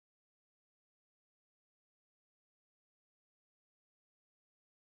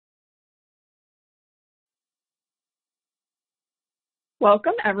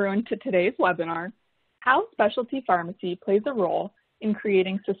Welcome everyone to today's webinar, How Specialty Pharmacy Plays a Role in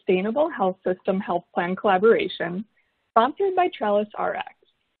Creating Sustainable Health System Health Plan Collaboration, sponsored by Trellis Rx.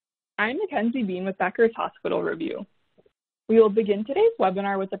 I'm Mackenzie Bean with Becker's Hospital Review. We will begin today's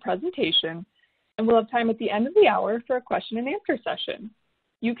webinar with a presentation, and we'll have time at the end of the hour for a question and answer session.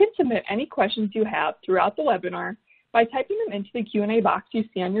 You can submit any questions you have throughout the webinar by typing them into the Q&A box you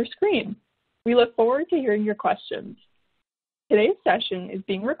see on your screen. We look forward to hearing your questions. Today's session is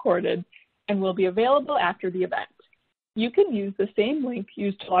being recorded and will be available after the event. You can use the same link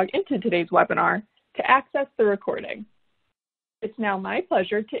used to log into today's webinar to access the recording. It's now my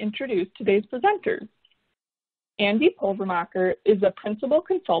pleasure to introduce today's presenters. Andy Pulvermacher is a principal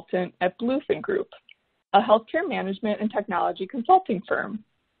consultant at Bluefin Group, a healthcare management and technology consulting firm.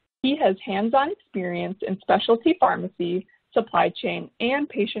 He has hands-on experience in specialty pharmacy, supply chain, and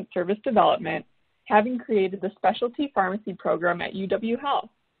patient service development, having created the specialty pharmacy program at UW Health.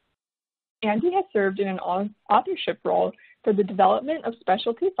 Andy has served in an authorship role for the development of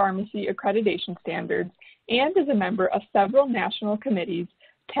specialty pharmacy accreditation standards and is a member of several national committees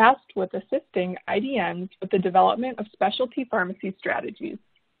tasked with assisting IDNs with the development of specialty pharmacy strategies.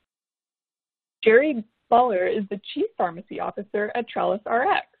 Jerry Buller is the Chief Pharmacy Officer at Trellis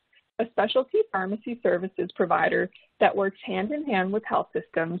Rx, a specialty pharmacy services provider that works hand in hand with health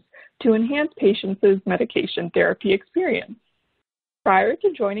systems to enhance patients' medication therapy experience. Prior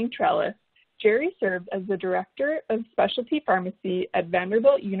to joining Trellis, Jerry served as the Director of Specialty Pharmacy at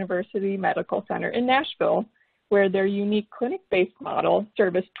Vanderbilt University Medical Center in Nashville, where their unique clinic-based model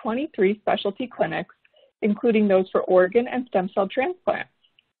serviced 23 specialty clinics, including those for organ and stem cell transplants.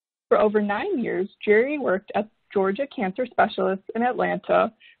 For over 9 years, Jerry worked at Georgia Cancer Specialists in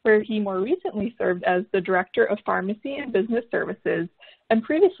Atlanta, where he more recently served as the Director of Pharmacy and Business Services and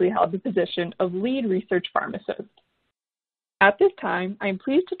previously held the position of Lead Research Pharmacist. At this time, I am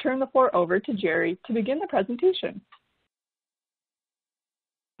pleased to turn the floor over to Jerry to begin the presentation.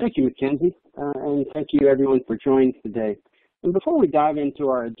 Thank you, Mackenzie, and thank you everyone for joining today. And before we dive into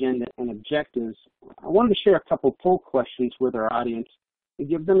our agenda and objectives, I wanted to share a couple poll questions with our audience to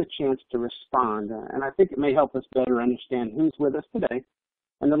give them a chance to respond. And I think it may help us better understand who's with us today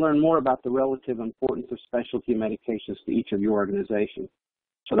and to learn more about the relative importance of specialty medications to each of your organizations.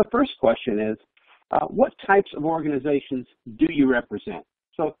 So the first question is, what types of organizations do you represent?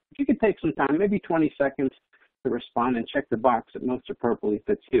 So if you could take some time, maybe 20 seconds to respond and check the box that most appropriately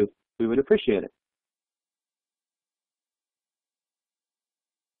fits you, we would appreciate it.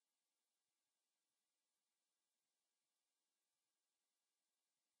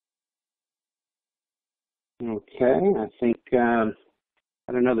 Okay, I think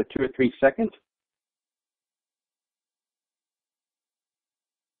at another 2 or 3 seconds.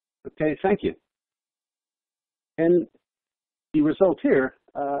 Okay, thank you. And the result here,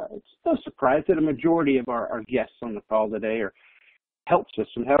 it's no surprise that a majority of our guests on the call today are health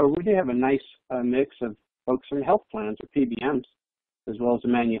systems. However, we do have a nice mix of folks from health plans or PBMs, as well as the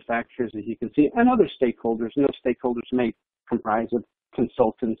manufacturers, as you can see, and other stakeholders. And those stakeholders may comprise of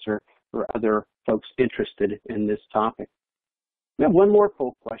consultants or other folks interested in this topic. We have one more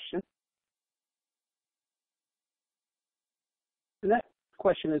poll question. And that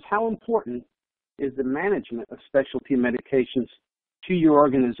question is, how important is the management of specialty medications to your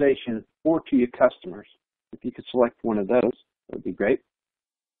organization or to your customers? If you could select one of those, that would be great.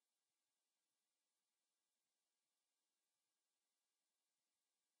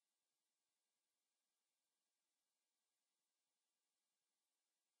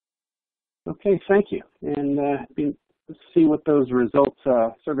 Okay, thank you. And let's see what those results,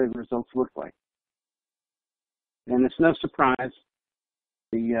 survey results look like. And it's no surprise,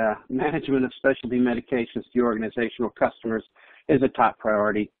 the management of specialty medications to your organization or customers is a top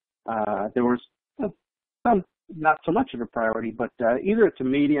priority. There was some not so much of a priority, but either it's a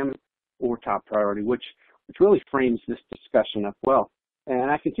medium or top priority, which really frames this discussion up well. And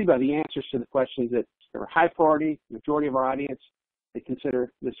I can see by the answers to the questions that they're high priority. Majority of our audience, they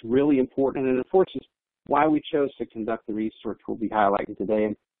consider this really important, and of course is why we chose to conduct the research we'll be highlighting today.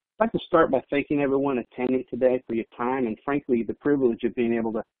 And I'd like to start by thanking everyone attending today for your time and, frankly, the privilege of being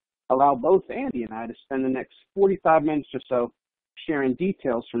able to allow both Andy and I to spend the next 45 minutes or so sharing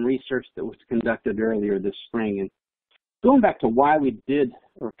details from research that was conducted earlier this spring. And going back to why we did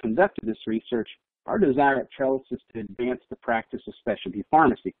or conducted this research, our desire at Trellis is to advance the practice of specialty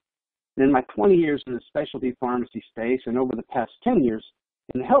pharmacy. And in my 20 years in the specialty pharmacy space and over the past 10 years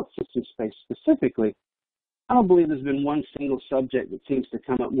in the health system space specifically, I don't believe there's been one single subject that seems to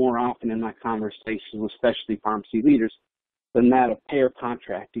come up more often in my conversations with specialty pharmacy leaders than that of payer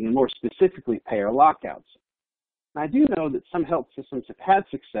contracting, and more specifically payer lockouts. I do know that some health systems have had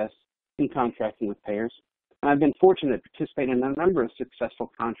success in contracting with payers, and I've been fortunate to participate in a number of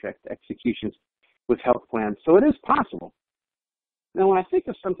successful contract executions with health plans, so it is possible. Now, when I think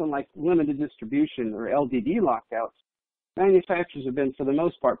of something like limited distribution or LDD lockouts, manufacturers have been, for the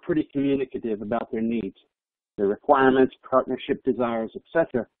most part, pretty communicative about their needs, their requirements, partnership desires,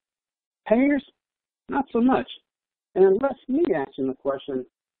 etc. Payers, not so much. And it lets me asking the question,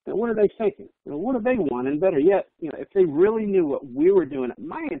 what are they thinking? What do they want? And better yet, if they really knew what we were doing at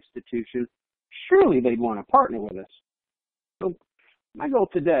my institution, surely they'd want to partner with us. So my goal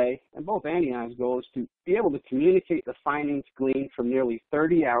today, and both Andy and I's goal, is to be able to communicate the findings gleaned from nearly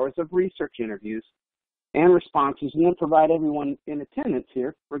 30 hours of research interviews and responses, and then provide everyone in attendance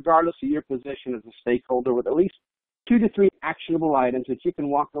here, regardless of your position as a stakeholder, with at least 2 to 3 actionable items that you can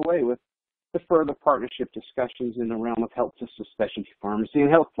walk away with to further partnership discussions in the realm of health system specialty pharmacy and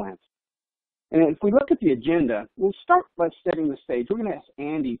health plans. And if we look at the agenda, we'll start by setting the stage. We're going to ask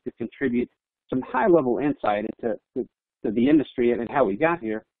Andy to contribute some high-level insight into the industry and how we got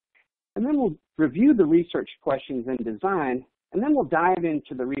here. And then we'll review the research questions and design, and then we'll dive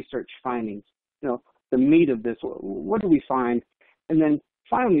into the research findings, the meat of this. What do we find? And then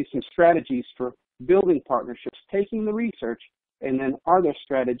finally, some strategies for building partnerships, taking the research, and then are there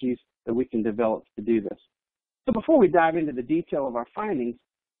strategies that we can develop to do this? So before we dive into the detail of our findings,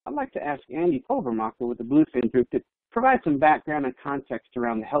 I'd like to ask Andy Pulvermacher with the Bluefin Group to provide some background and context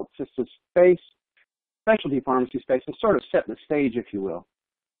around the health system space, specialty pharmacy space, and sort of set the stage, if you will.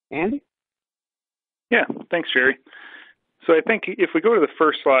 Andy? Yeah, thanks, Jerry. So I think if we go to the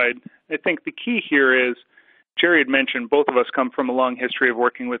first slide, I think the key here is, Jerry had mentioned both of us come from a long history of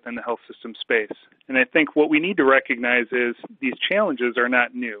working within the health system space. And I think what we need to recognize is these challenges are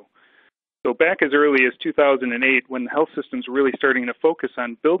not new. So back as early as 2008, when the health systems were really starting to focus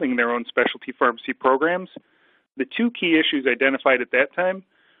on building their own specialty pharmacy programs, the 2 key issues identified at that time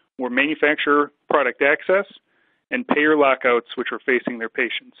were manufacturer product access and payer lockouts, which were facing their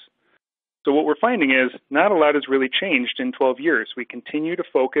patients. So what we're finding is not a lot has really changed in 12 years. We continue to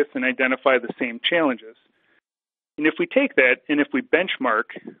focus and identify the same challenges. And if we take that and if we benchmark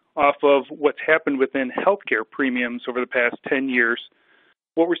off of what's happened within healthcare premiums over the past 10 years,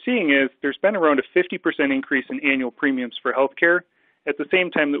 what we're seeing is there's been around a 50% increase in annual premiums for healthcare, at the same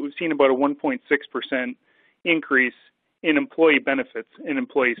time that we've seen about a 1.6% increase in employee benefits and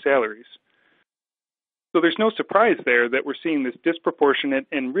employee salaries. So there's no surprise there that we're seeing this disproportionate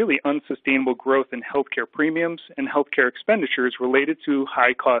and really unsustainable growth in healthcare premiums and healthcare expenditures related to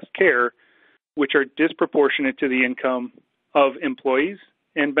high-cost care, which are disproportionate to the income of employees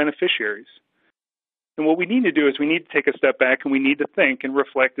and beneficiaries. And what we need to do is we need to take a step back and we need to think and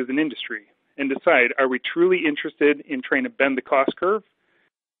reflect as an industry and decide, are we truly interested in trying to bend the cost curve?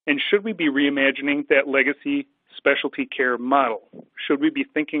 And should we be reimagining that legacy specialty care model? Should we be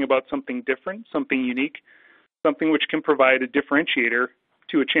thinking about something different, something unique, something which can provide a differentiator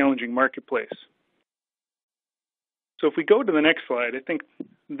to a challenging marketplace? So if we go to the next slide, I think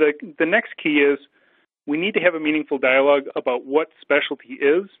the next key is we need to have a meaningful dialogue about what specialty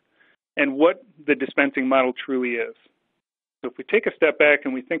is and what the dispensing model truly is. So if we take a step back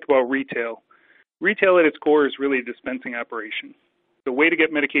and we think about retail, retail at its core is really a dispensing operation, the way to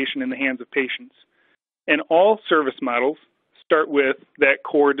get medication in the hands of patients. And all service models start with that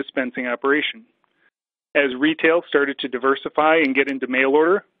core dispensing operation. As retail started to diversify and get into mail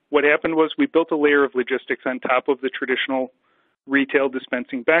order, what happened was we built a layer of logistics on top of the traditional retail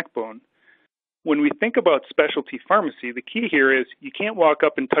dispensing backbone. When we think about specialty pharmacy, the key here is you can't walk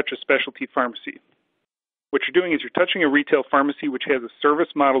up and touch a specialty pharmacy. What you're doing is you're touching a retail pharmacy which has a service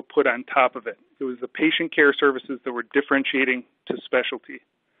model put on top of it. It was the patient care services that were differentiating to specialty.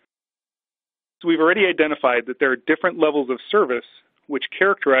 So we've already identified that there are different levels of service which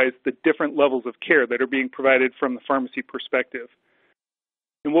characterize the different levels of care that are being provided from the pharmacy perspective.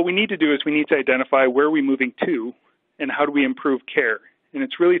 And what we need to do is we need to identify where are we moving to and how do we improve care. And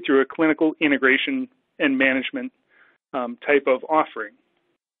it's really through a clinical integration and management type of offering.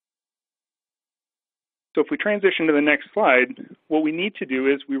 So if we transition to the next slide, what we need to do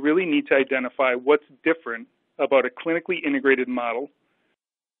is we really need to identify what's different about a clinically integrated model,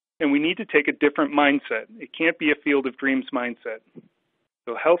 and we need to take a different mindset. It can't be a field of dreams mindset.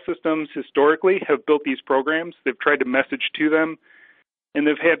 So health systems historically have built these programs, they've tried to message to them, and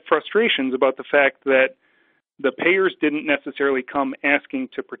they've had frustrations about the fact that the payers didn't necessarily come asking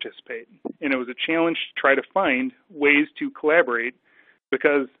to participate. And it was a challenge to try to find ways to collaborate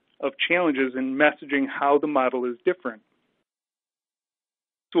because of challenges in messaging how the model is different.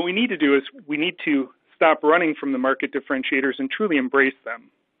 So what we need to do is we need to stop running from the market differentiators and truly embrace them.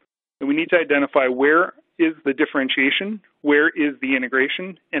 And we need to identify where is the differentiation? Where is the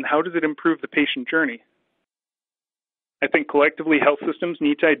integration? And how does it improve the patient journey? I think collectively health systems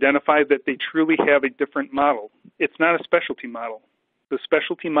need to identify that they truly have a different model. It's not a specialty model. The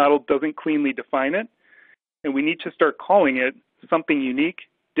specialty model doesn't cleanly define it, and we need to start calling it something unique,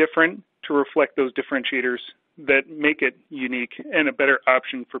 different, to reflect those differentiators that make it unique and a better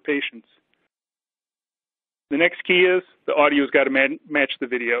option for patients. The next key is the audio's got to match the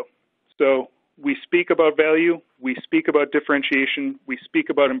video. So we speak about value, we speak about differentiation, we speak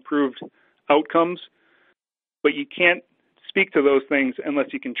about improved outcomes, but you can't speak to those things unless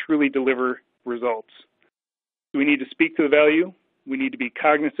you can truly deliver results. So we need to speak to the value, we need to be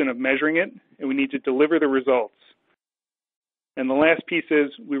cognizant of measuring it, and we need to deliver the results. And the last piece is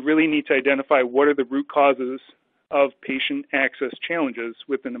we really need to identify what are the root causes of patient access challenges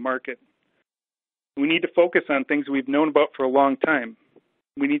within the market. We need to focus on things we've known about for a long time.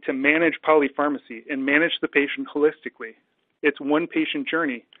 We need to manage polypharmacy and manage the patient holistically. It's one patient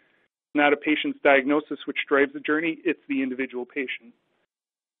journey, not a patient's diagnosis which drives the journey, it's the individual patient.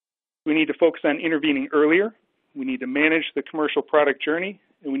 We need to focus on intervening earlier, we need to manage the commercial product journey,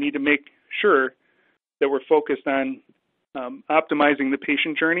 and we need to make sure that we're focused on optimizing the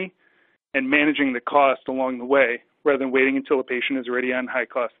patient journey and managing the cost along the way, rather than waiting until a patient is already on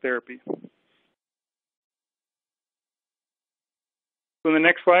high-cost therapy. So the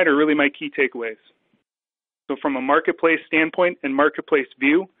next slide are really my key takeaways. So from a marketplace standpoint and marketplace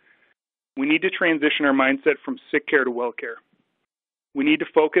view, we need to transition our mindset from sick care to well care. We need to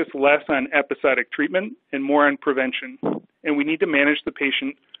focus less on episodic treatment and more on prevention. And we need to manage the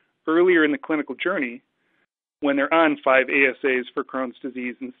patient earlier in the clinical journey when they're on 5 ASAs for Crohn's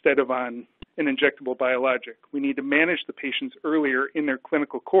disease instead of on an injectable biologic. We need to manage the patients earlier in their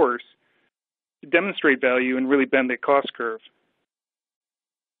clinical course to demonstrate value and really bend the cost curve.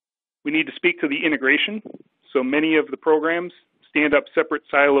 We need to speak to the integration. So many of the programs stand up separate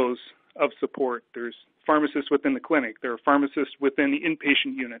silos of support. There's pharmacists within the clinic. There are pharmacists within the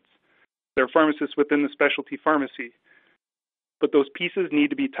inpatient units. There are pharmacists within the specialty pharmacy. But those pieces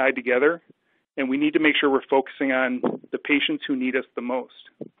need to be tied together, and we need to make sure we're focusing on the patients who need us the most.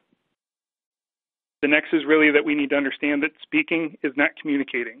 The next is really that we need to understand that speaking is not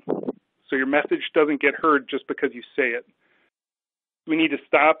communicating. So your message doesn't get heard just because you say it. We need to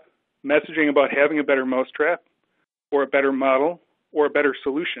stop messaging about having a better mousetrap or a better model or a better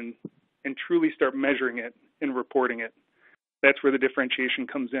solution and truly start measuring it and reporting it. That's where the differentiation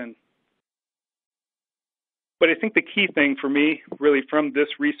comes in. But I think the key thing for me, really from this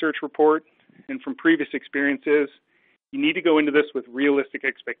research report and from previous experiences, you need to go into this with realistic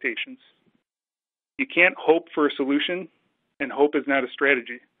expectations. You can't hope for a solution, and hope is not a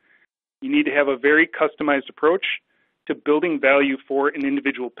strategy. You need to have a very customized approach to building value for an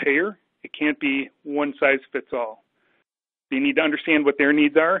individual payer. It can't be one size fits all. You need to understand what their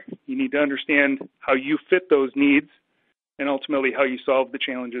needs are. You need to understand how you fit those needs and ultimately how you solve the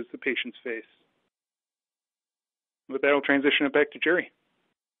challenges the patients face. With that, I'll transition it back to Jerry.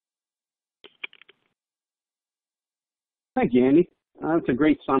 Thank you, Andy. That's a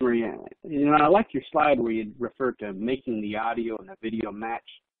great summary. You know, I like your slide where you refer to making the audio and the video match,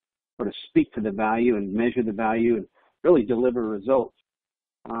 or to speak to the value and measure the value and really deliver results.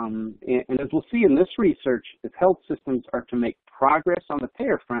 And as we'll see in this research, if health systems are to make progress on the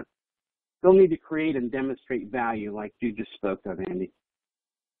payer front, they'll need to create and demonstrate value like you just spoke of, Andy.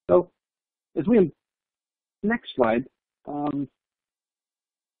 So as we, next slide.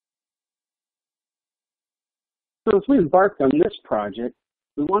 So as we embarked on this project,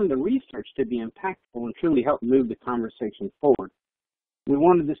 we wanted the research to be impactful and truly help move the conversation forward. We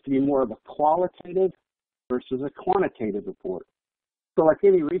wanted this to be more of a qualitative versus a quantitative report. So like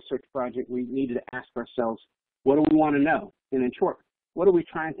any research project, we needed to ask ourselves, what do we want to know? And in short, what are we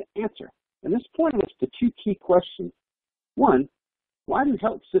trying to answer? And this pointed us to two key questions. One, why do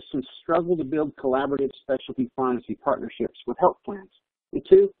health systems struggle to build collaborative specialty pharmacy partnerships with health plans? And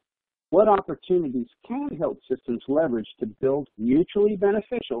two, what opportunities can health systems leverage to build mutually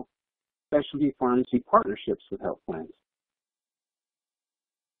beneficial specialty pharmacy partnerships with health plans?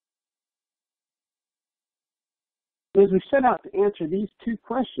 As we set out to answer these two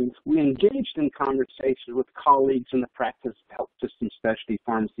questions, we engaged in conversation with colleagues in the practice of health system specialty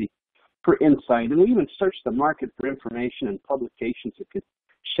pharmacy for insight, and we even searched the market for information and publications that could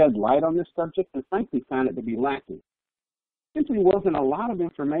shed light on this subject, and frankly found it to be lacking. There simply wasn't a lot of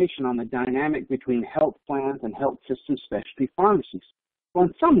information on the dynamic between health plans and health system specialty pharmacies. So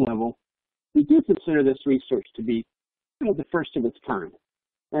on some level, we do consider this research to be the first of its kind.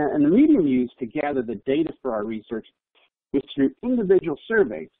 And the medium used to gather the data for our research was through individual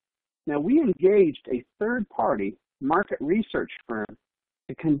surveys. Now, we engaged a third-party market research firm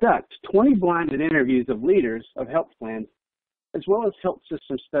to conduct 20 blinded interviews of leaders of health plans, as well as health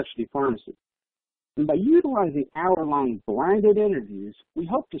system specialty pharmacy. And by utilizing hour-long blinded interviews, we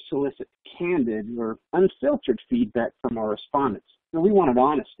hope to solicit candid or unfiltered feedback from our respondents. Now, we wanted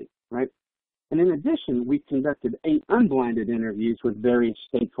honesty, right? And in addition, we conducted 8 unblinded interviews with various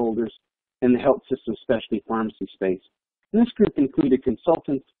stakeholders in the health system specialty pharmacy space. And this group included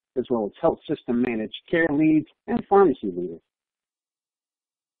consultants, as well as health system managed care leads and pharmacy leaders.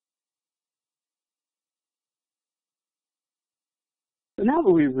 So now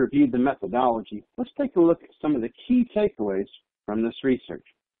that we've reviewed the methodology, let's take a look at some of the key takeaways from this research.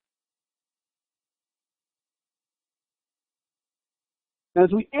 As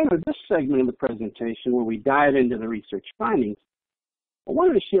we enter this segment of the presentation where we dive into the research findings, I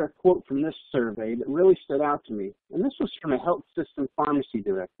wanted to share a quote from this survey that really stood out to me, and this was from a health system pharmacy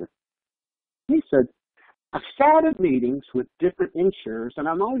director. He said, "I've sat at meetings with different insurers, and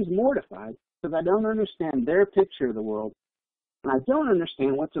I'm always mortified because I don't understand their picture of the world, and I don't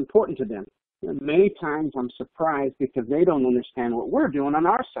understand what's important to them. And many times I'm surprised because they don't understand what we're doing on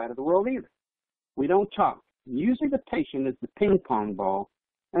our side of the world either. We don't talk. Usually the patient is the ping pong ball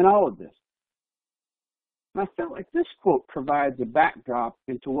in all of this." And I felt like this quote provides a backdrop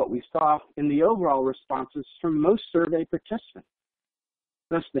into what we saw in the overall responses from most survey participants.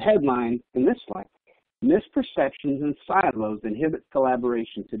 Thus, the headline in this slide, "Misperceptions and silos inhibit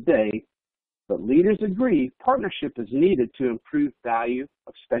collaboration today, but leaders agree partnership is needed to improve value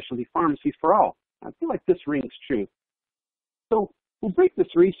of specialty pharmacy for all." I feel like this rings true. So we'll break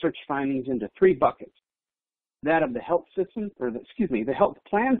this research findings into 3 buckets. That of the health system, the health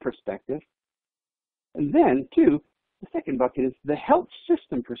plan perspective. And then, 2, the second bucket is the health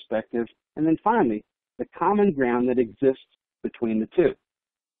system perspective. And then finally, the common ground that exists between the 2.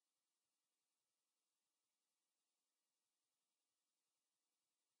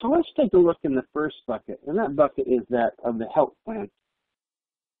 So let's take a look in the first bucket, and that bucket is that of the health plan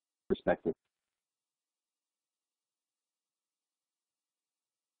perspective.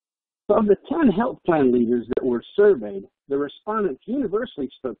 So of the 10 health plan leaders that were surveyed, the respondents universally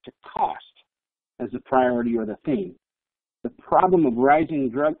spoke to cost as a priority or the theme. The problem of rising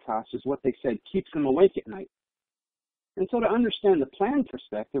drug costs is what they said keeps them awake at night. And so to understand the plan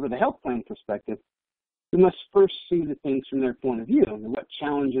perspective or the health plan perspective, we must first see the things from their point of view and what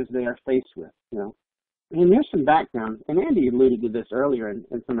challenges they are faced with. And here's some background, and Andy alluded to this earlier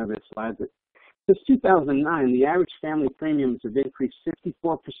in some of his slides. That since 2009, the average family premiums have increased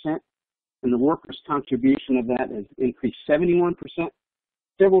 54%, and the workers' contribution of that has increased 71%,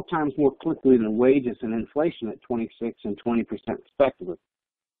 several times more quickly than wages and inflation at 26 and 20% respectively.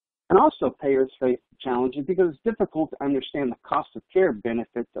 And also payers face challenges because it's difficult to understand the cost of care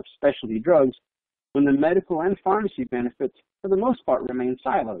benefits of specialty drugs when the medical and pharmacy benefits, for the most part, remain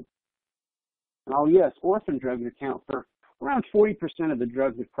siloed. And yes, orphan drugs account for around 40% of the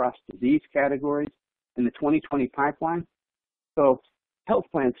drugs across disease categories in the 2020 pipeline. So health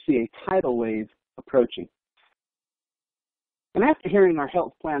plans see a tidal wave approaching. And after hearing our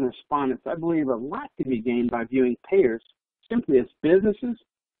health plan respondents, I believe a lot can be gained by viewing payers simply as businesses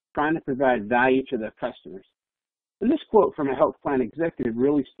trying to provide value to their customers. And this quote from a health plan executive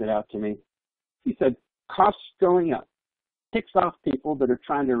really stood out to me. He said, "Costs going up ticks off people that are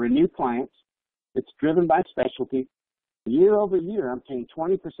trying to renew clients. It's driven by specialty. Year over year, I'm paying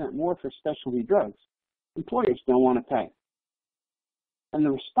 20% more for specialty drugs. Employers don't want to pay." And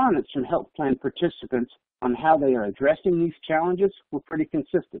the respondents from health plan participants on how they are addressing these challenges were pretty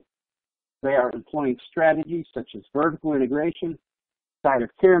consistent. They are employing strategies such as vertical integration, site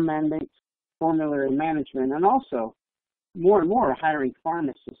of care mandates, formulary management, and also more and more hiring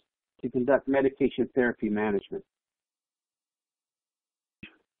pharmacists to conduct medication therapy management.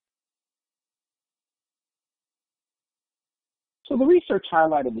 So the research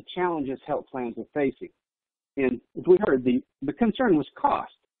highlighted the challenges health plans are facing. And as we heard, the concern was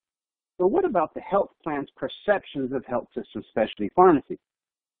cost. But what about the health plan's perceptions of health system specialty pharmacy?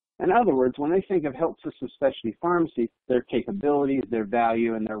 In other words, when they think of health system specialty pharmacy, their capabilities, their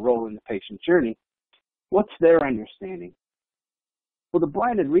value, and their role in the patient journey, what's their understanding? Well, the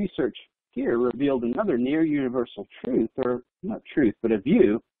blinded research here revealed another near universal truth, or not truth, but a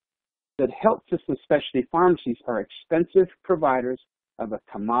view that health system specialty pharmacies are expensive providers of a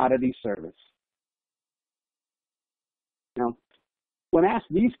commodity service. Now, when asked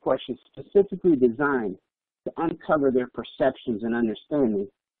these questions specifically designed to uncover their perceptions and understanding,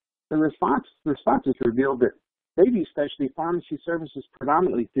 the responses revealed that they view specialty pharmacy services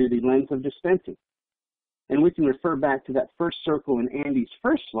predominantly through the lens of dispensing. And we can refer back to that first circle in Andy's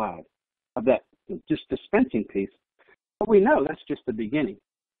first slide of that just dispensing piece. But we know that's just the beginning.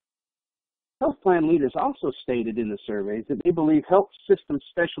 Health plan leaders also stated in the surveys that they believe health system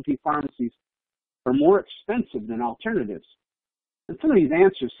specialty pharmacies are more expensive than alternatives. And some of these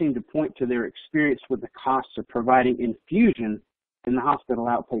answers seem to point to their experience with the costs of providing infusion in the hospital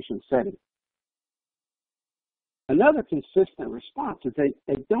outpatient setting. Another consistent response is they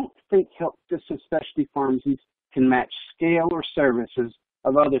don't think health system specialty pharmacies can match scale or services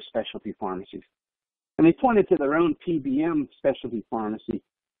of other specialty pharmacies. And they pointed to their own PBM specialty pharmacy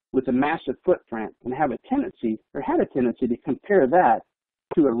with a massive footprint and had a tendency to compare that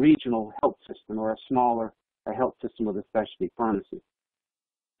to a regional health system or a smaller health system with a specialty pharmacy.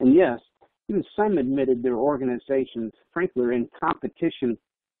 And yes, even some admitted their organizations, frankly, are in competition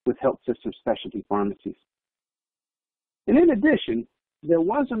with health system specialty pharmacies. And in addition, there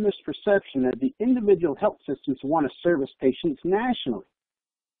was a misperception that the individual health systems want to service patients nationally.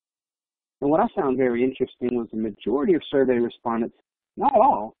 And what I found very interesting was the majority of survey respondents, not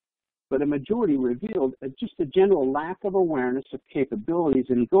all, but a majority revealed just a general lack of awareness of capabilities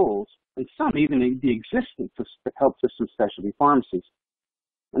and goals, and some even the existence of health system specialty pharmacies.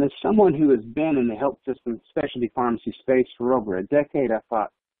 And as someone who has been in the health system specialty pharmacy space for over a decade, I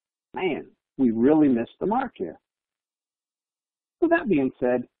thought, man, we really missed the mark here. With that being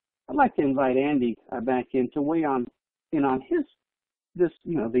said, I'd like to invite Andy back in to weigh on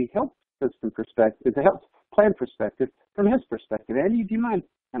the health system perspective, the health plan perspective from his perspective. Andy, do you mind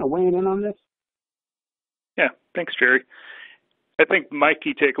kind of weighing in on this? Yeah, thanks, Jerry. I think my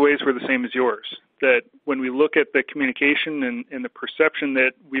key takeaways were the same as yours, that when we look at the communication and the perception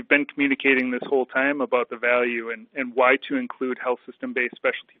that we've been communicating this whole time about the value and why to include health system-based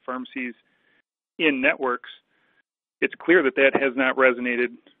specialty pharmacies in networks, it's clear that that has not resonated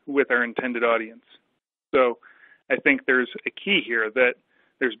with our intended audience. So I think there's a key here that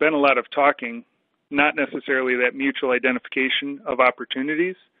there's been a lot of talking, not necessarily that mutual identification of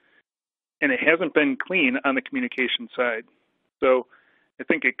opportunities, and it hasn't been clean on the communication side. So I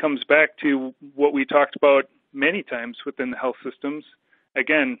think it comes back to what we talked about many times within the health systems,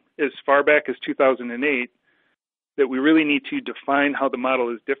 again, as far back as 2008, that we really need to define how the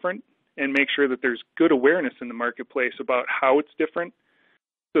model is different and make sure that there's good awareness in the marketplace about how it's different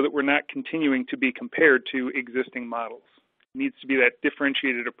so that we're not continuing to be compared to existing models. It needs to be that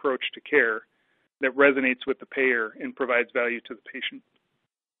differentiated approach to care that resonates with the payer and provides value to the patient.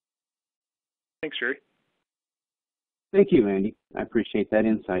 Thanks, Jerry. Thank you, Andy. I appreciate that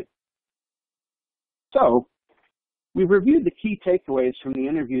insight. So, we've reviewed the key takeaways from the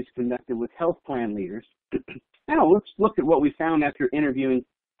interviews conducted with health plan leaders. Now, let's look at what we found after interviewing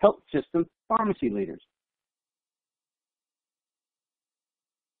health system pharmacy leaders.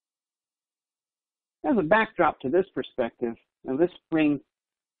 As a backdrop to this perspective, now this spring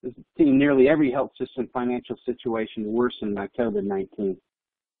has seen nearly every health system financial situation worsened by COVID-19. It's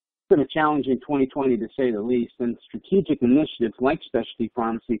been a challenging 2020 to say the least, and strategic initiatives like specialty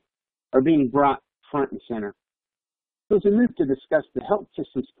pharmacy are being brought front and center. So as we move to discuss the health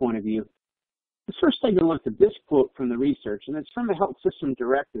system's point of view, let's first take a look at this quote from the research, and it's from a health system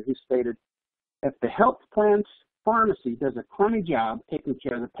director who stated, "If the health plan's pharmacy does a crummy job taking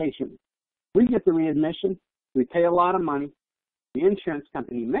care of the patient, we get the readmission, we pay a lot of money, the insurance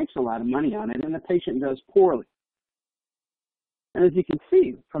company makes a lot of money on it, and the patient does poorly." And as you can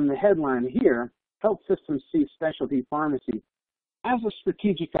see from the headline here, health systems see specialty pharmacy as a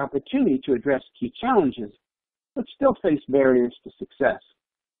strategic opportunity to address key challenges, but still face barriers to success.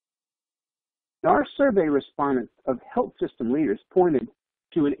 Now, our survey respondents of health system leaders pointed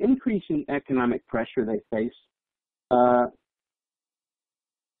to an increasing economic pressure they face,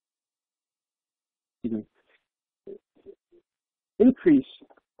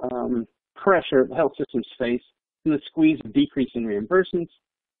 pressure the health systems face from the squeeze of decreasing reimbursements,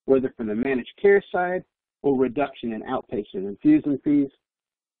 whether from the managed care side or reduction in outpatient infusion fees.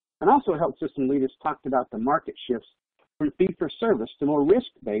 And also health system leaders talked about the market shifts from fee-for-service to more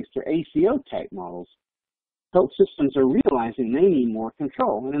risk-based or ACO-type models. Health systems are realizing they need more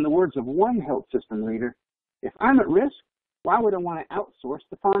control. And in the words of one health system leader, "If I'm at risk, why would I want to outsource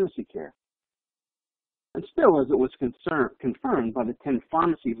the pharmacy care?" And still, as it was confirmed by the 10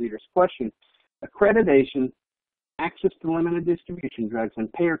 pharmacy leaders questioned, accreditation, access to limited distribution drugs,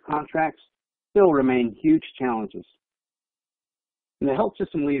 and payer contracts still remain huge challenges. And the health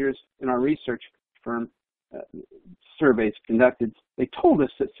system leaders in our research firm surveys conducted, they told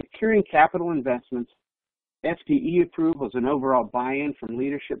us that securing capital investments, FTE approvals, and overall buy-in from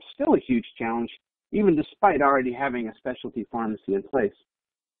leadership is still a huge challenge, even despite already having a specialty pharmacy in place.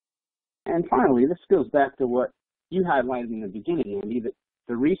 And finally, this goes back to what you highlighted in the beginning, Andy, that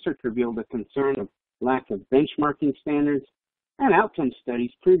the research revealed a concern of lack of benchmarking standards and outcome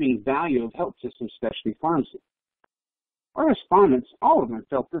studies proving value of health system specialty pharmacy. Our respondents, all of them,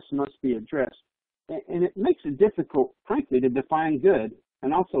 felt this must be addressed, and it makes it difficult, frankly, to define good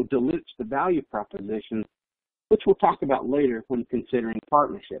and also dilutes the value proposition, which we'll talk about later when considering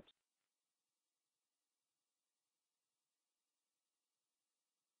partnerships.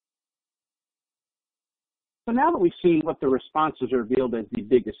 So now that we've seen what the responses revealed as the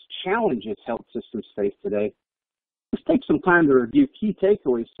biggest challenges health systems face today, let's take some time to review key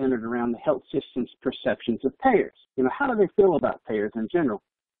takeaways centered around the health system's perceptions of payers. How do they feel about payers in general?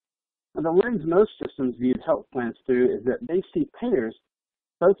 Now, the lens most systems view health plans through is that they see payers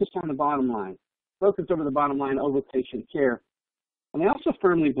focused on the bottom line, focused over the bottom line over patient care. And they also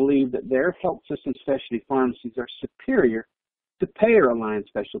firmly believe that their health system specialty pharmacies are superior to payer-aligned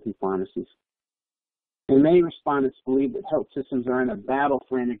specialty pharmacies. And many respondents believe that health systems are in a battle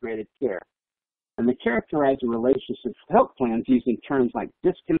for integrated care. And they characterize the relationships with health plans using terms like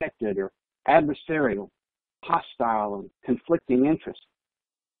disconnected or adversarial, hostile, and conflicting interests.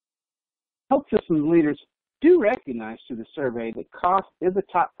 Health systems leaders do recognize through the survey that cost is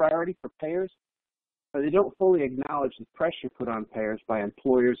a top priority for payers, but they don't fully acknowledge the pressure put on payers by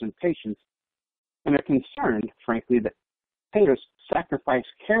employers and patients, and are concerned, frankly, that payers sacrifice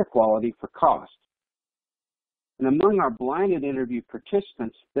care quality for cost. And among our blinded interview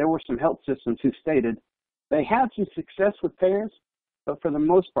participants, there were some health systems who stated they had some success with payers, but for the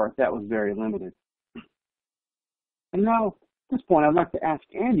most part, that was very limited. And now, at this point, I'd like to ask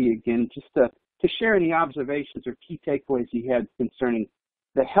Andy again just to share any observations or key takeaways he had concerning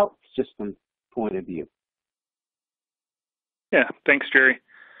the health system point of view. Yeah, thanks, Jerry.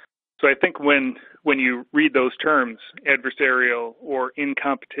 So I think when you read those terms, adversarial or in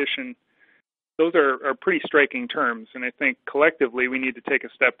competition, those are pretty striking terms. And I think collectively we need to take a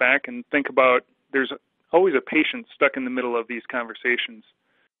step back and think about there's always a patient stuck in the middle of these conversations.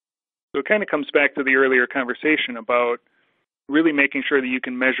 So it kind of comes back to the earlier conversation about really making sure that you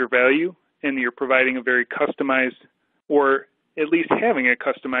can measure value and you're providing a very customized, or at least having a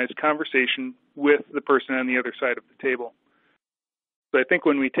customized conversation with the person on the other side of the table. So I think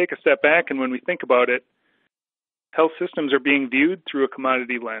when we take a step back and when we think about it, health systems are being viewed through a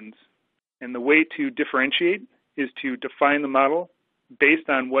commodity lens. And the way to differentiate is to define the model based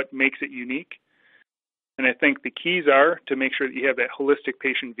on what makes it unique. And I think the keys are to make sure that you have that holistic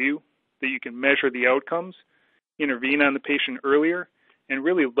patient view, that you can measure the outcomes, intervene on the patient earlier, and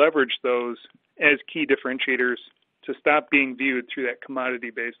really leverage those as key differentiators to stop being viewed through that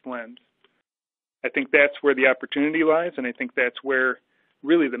commodity-based lens. I think that's where the opportunity lies, and I think that's where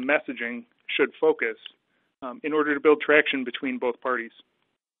really the messaging should focus in order to build traction between both parties.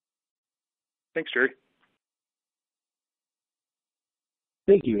 Thanks, Jerry.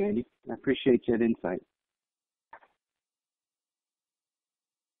 Thank you, Andy. I appreciate that insight.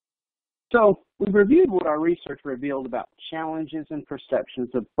 So we've reviewed what our research revealed about challenges and perceptions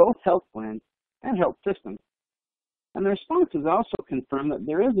of both health plans and health systems. And the responses also confirm that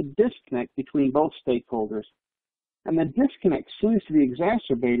there is a disconnect between both stakeholders, and the disconnect seems to be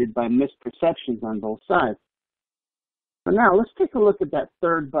exacerbated by misperceptions on both sides. So now let's take a look at that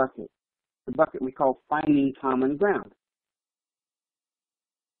third bucket, the bucket we call finding common ground.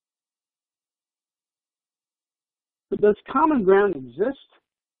 But does common ground exist?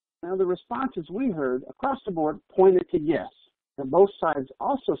 Now, the responses we heard across the board pointed to yes, and both sides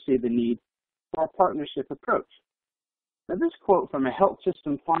also see the need for a partnership approach. Now, this quote from a health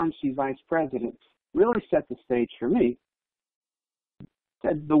system pharmacy vice president really set the stage for me. It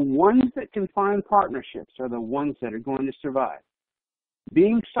said, the ones that can find partnerships are the ones that are going to survive.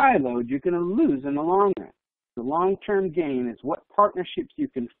 Being siloed, you're going to lose in the long run. The long-term gain is what partnerships you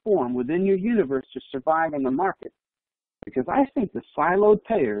can form within your universe to survive in the market. Because I think the siloed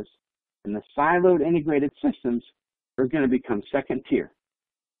payers and the siloed integrated systems are going to become second tier.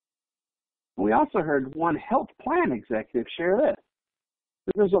 We also heard one health plan executive share this.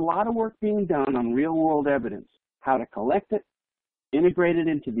 There's a lot of work being done on real-world evidence, how to collect it, integrate it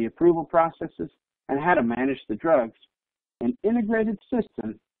into the approval processes, and how to manage the drugs. An integrated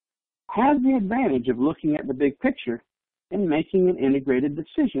system has the advantage of looking at the big picture and making an integrated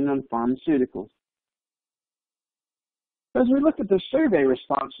decision on pharmaceuticals. As we look at the survey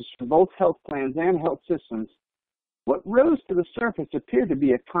responses from both health plans and health systems, what rose to the surface appeared to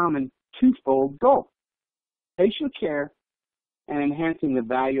be a common twofold goal: patient care and enhancing the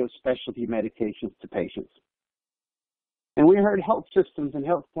value of specialty medications to patients. And we heard health systems and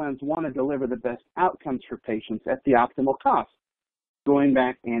health plans want to deliver the best outcomes for patients at the optimal cost. going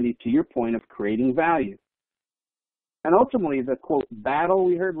back, Andy, to your point of creating value. And ultimately, the, quote, battle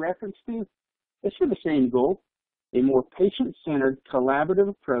we heard reference to is for the same goal, a more patient-centered, collaborative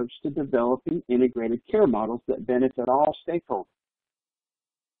approach to developing integrated care models that benefit all stakeholders.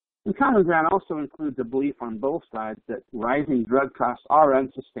 And common ground also includes a belief on both sides that rising drug costs are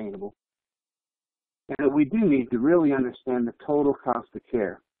unsustainable, and that we do need to really understand the total cost of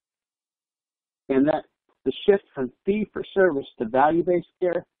care, and that the shift from fee-for-service to value-based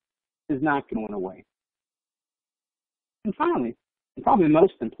care is not going away. And finally, and probably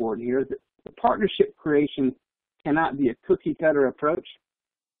most important here, is that the partnership creation cannot be a cookie-cutter approach.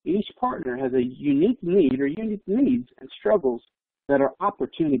 Each partner has a unique need or unique needs and struggles that are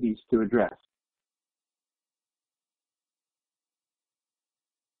opportunities to address.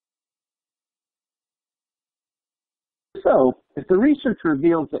 So, if the research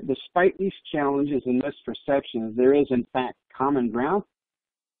reveals that despite these challenges and misperceptions, there is in fact common ground,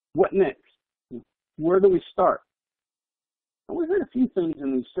 what next? Where do we start? Well, we heard a few things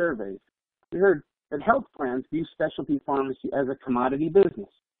in these surveys. We heard that health plans view specialty pharmacy as a commodity business,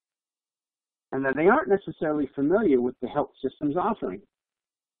 and that they aren't necessarily familiar with the health system's offering.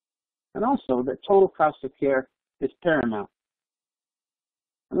 And also that total cost of care is paramount.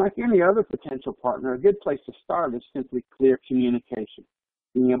 And like any other potential partner, a good place to start is simply clear communication,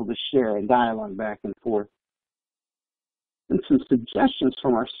 being able to share and dialogue back and forth. And some suggestions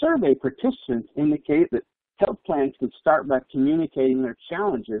from our survey participants indicate that health plans can start by communicating their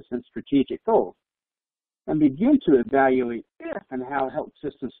challenges and strategic goals, and begin to evaluate if and how health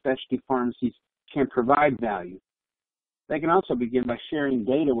system specialty pharmacies can provide value. They can also begin by sharing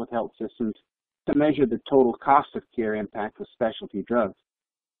data with health systems to measure the total cost of care impact of specialty drugs.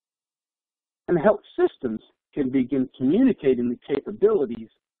 And health systems can begin communicating the capabilities,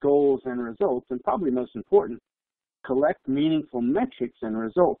 goals, and results, and probably most important, collect meaningful metrics and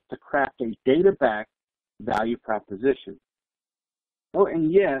results to craft a data-backed value proposition. Oh,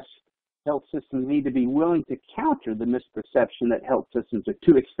 and yes, health systems need to be willing to counter the misperception that health systems are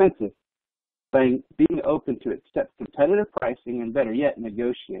too expensive by being open to accept competitive pricing and, better yet,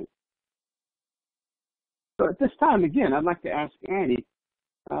 negotiate. So at this time, again, I'd like to ask Andy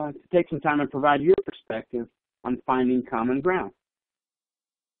to take some time and provide your perspective on finding common ground.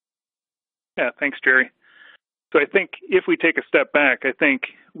 Yeah, thanks, Jerry. So I think if we take a step back, I think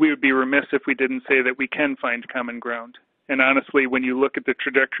we would be remiss if we didn't say that we can find common ground. And honestly, when you look at the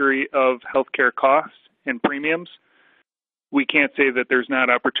trajectory of healthcare costs and premiums, we can't say that there's not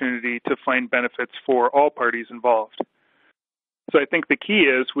opportunity to find benefits for all parties involved. So I think the key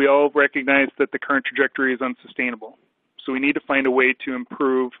is we all recognize that the current trajectory is unsustainable. So we need to find a way to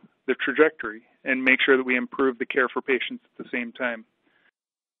improve the trajectory and make sure that we improve the care for patients at the same time.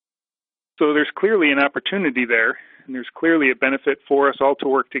 So there's clearly an opportunity there, and there's clearly a benefit for us all to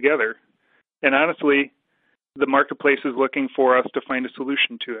work together. And honestly, the marketplace is looking for us to find a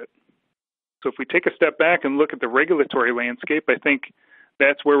solution to it. So if we take a step back and look at the regulatory landscape, I think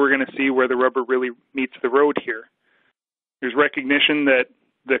that's where we're going to see where the rubber really meets the road here. There's recognition that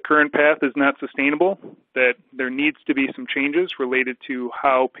the current path is not sustainable, that there needs to be some changes related to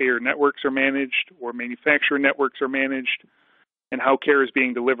how payer networks are managed or manufacturer networks are managed and how care is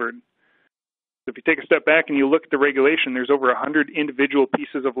being delivered. If you take a step back and you look at the regulation, there's over 100 individual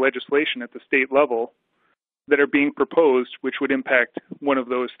pieces of legislation at the state level that are being proposed, which would impact one of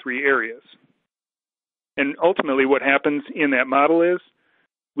those three areas. And ultimately what happens in that model is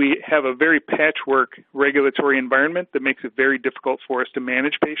we have a very patchwork regulatory environment that makes it very difficult for us to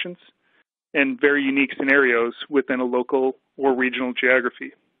manage patients and very unique scenarios within a local or regional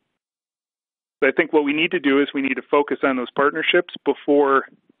geography. So I think what we need to do is we need to focus on those partnerships before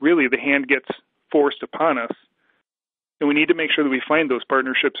really the hand gets forced upon us. And we need to make sure that we find those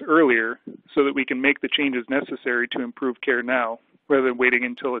partnerships earlier so that we can make the changes necessary to improve care now rather than waiting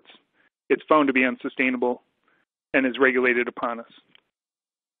until it's found to be unsustainable and is regulated upon us.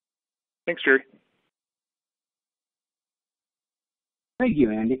 Thanks, Jerry. Thank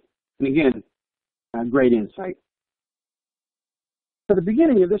you, Andy. And again, great insight. At the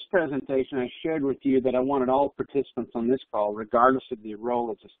beginning of this presentation, I shared with you that I wanted all participants on this call, regardless of their role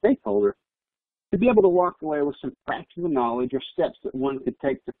as a stakeholder, to be able to walk away with some practical knowledge or steps that one could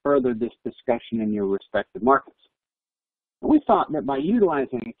take to further this discussion in your respective markets. And we thought that by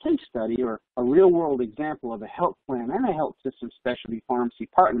utilizing a case study or a real-world example of a health plan and a health system specialty pharmacy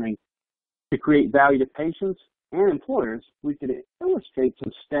partnering to create value to patients and employers, we could illustrate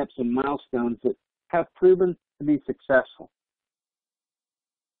some steps and milestones that have proven to be successful.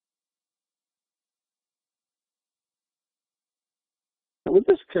 With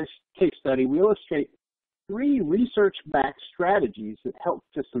this case study, we illustrate 3 research-backed strategies that health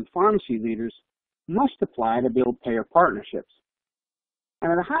system pharmacy leaders must apply to build payer partnerships.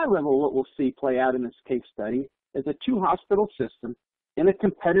 And at a high level, what we'll see play out in this case study is a 2-hospital system in a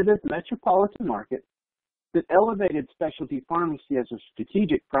competitive metropolitan market that elevated specialty pharmacy as a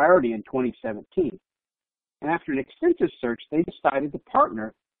strategic priority in 2017. And after an extensive search, they decided to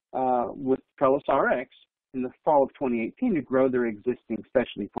partner with TrellisRx in the fall of 2018 to grow their existing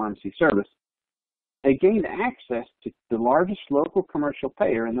specialty pharmacy service. They gained access to the largest local commercial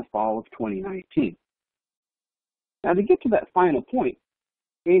payer in the fall of 2019. Now, to get to that final point,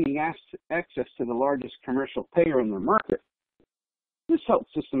 gaining access to the largest commercial payer in the market, this health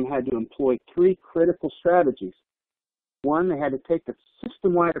system had to employ 3 critical strategies. 1, they had to take a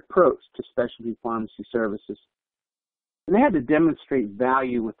system-wide approach to specialty pharmacy services. And they had to demonstrate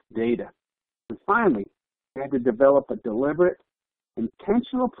value with data. And finally, they had to develop a deliberate,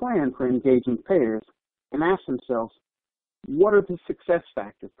 intentional plan for engaging payers and ask themselves, what are the success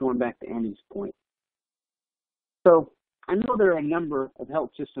factors, going back to Andy's point. So I know there are a number of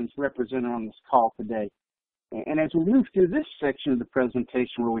health systems represented on this call today. And as we move through this section of the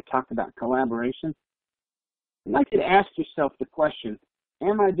presentation where we talk about collaboration, I'd like you to ask yourself the question,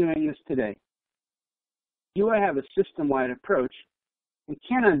 am I doing this today? Do I have a system-wide approach? And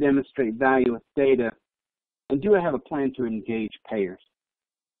can I demonstrate value with data? And do I have a plan to engage payers?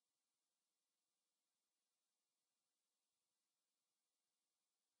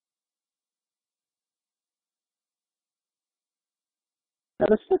 Now,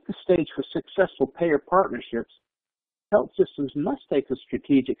 to set the stage for successful payer partnerships, health systems must take a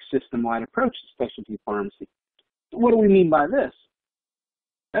strategic system-wide approach to specialty pharmacy. What do we mean by this?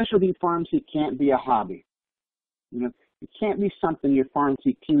 Specialty pharmacy can't be a hobby. It can't be something your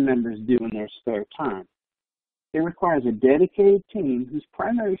pharmacy team members do in their spare time. It requires a dedicated team whose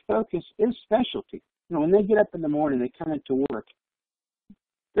primary focus is specialty. When they get up in the morning, they come into work,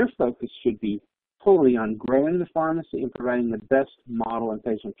 their focus should be fully on growing the pharmacy and providing the best model and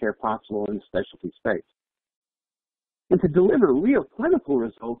patient care possible in the specialty space. And to deliver real clinical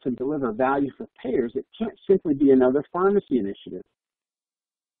results and deliver value for payers, it can't simply be another pharmacy initiative.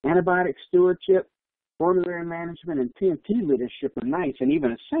 Antibiotic stewardship, formulary management, and P&T leadership are nice and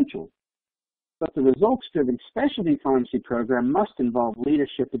even essential. But the results-driven specialty pharmacy program must involve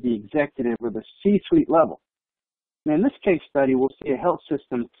leadership at the executive or the C-suite level. Now, in this case study, we'll see a health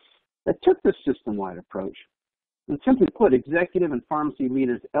system that took this system-wide approach. And simply put, executive and pharmacy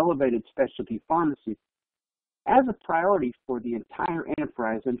leaders elevated specialty pharmacy as a priority for the entire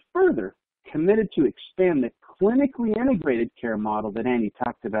enterprise and further committed to expand the clinically integrated care model that Andy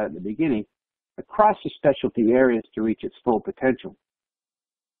talked about at the beginning across the specialty areas to reach its full potential.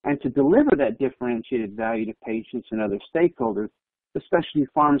 And to deliver that differentiated value to patients and other stakeholders, the specialty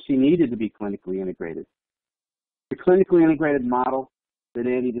pharmacy needed to be clinically integrated. The clinically integrated model that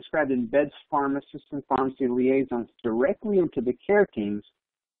Andy described embeds pharmacists and pharmacy liaisons directly into the care teams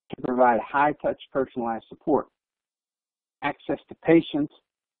to provide high-touch personalized support. Access to patients,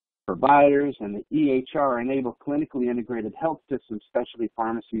 providers, and the EHR enable clinically integrated health system specialty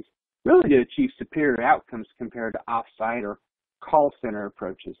pharmacies really to achieve superior outcomes compared to off-site or call center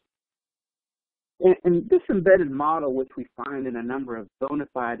approaches. And this embedded model, which we find in a number of bona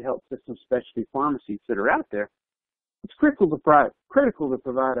fide health system specialty pharmacies that are out there, it's critical to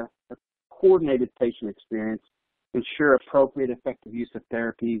provide a coordinated patient experience, ensure appropriate effective use of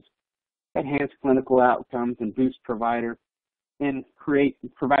therapies, enhance clinical outcomes, and boost provider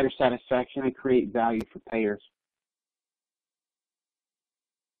satisfaction and create value for payers.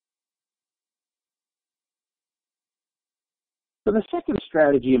 So the second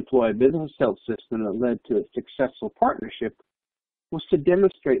strategy employed by this health system that led to a successful partnership was to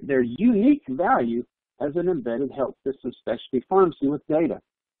demonstrate their unique value as an embedded health system specialty pharmacy with data.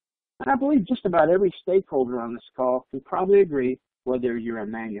 And I believe just about every stakeholder on this call can probably agree, whether you're a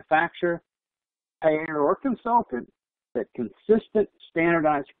manufacturer, payer, or consultant, that consistent,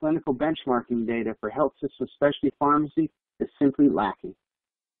 standardized clinical benchmarking data for health system specialty pharmacy is simply lacking.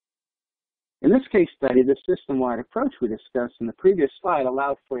 In this case study, the system-wide approach we discussed in the previous slide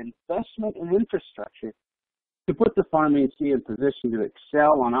allowed for investment in infrastructure to put the pharmacy in position to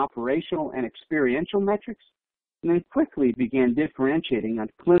excel on operational and experiential metrics, and then quickly began differentiating on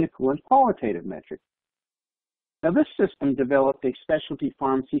clinical and qualitative metrics. Now, this system developed a specialty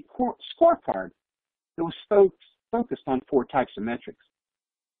pharmacy scorecard that was focused on 4 types of metrics.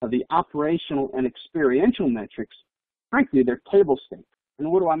 Now, the operational and experiential metrics, frankly, they're table stakes.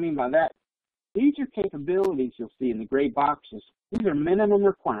 And what do I mean by that? These are capabilities you'll see in the gray boxes. These are minimum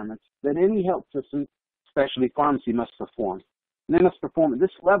requirements that any health system specialty pharmacy must perform. And they must perform at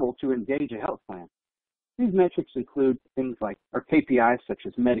this level to engage a health plan. These metrics include things like our KPIs such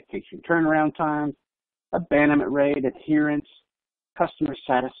as medication turnaround times, abandonment rate, adherence, customer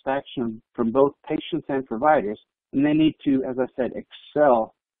satisfaction from both patients and providers, and they need to, as I said,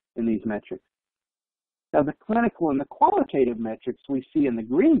 excel in these metrics. Now, the clinical and the qualitative metrics we see in the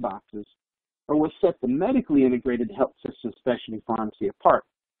green boxes are what set the medically integrated health system specialty pharmacy apart.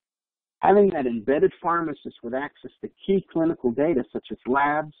 Having that embedded pharmacist with access to key clinical data such as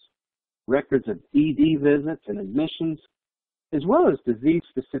labs, records of ED visits and admissions, as well as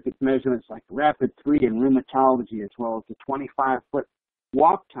disease-specific measurements like Rapid-3 and rheumatology, as well as the 25-foot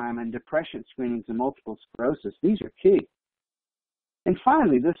walk time and depression screenings and multiple sclerosis. These are key. And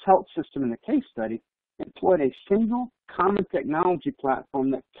finally, this health system in the case study employed a single common technology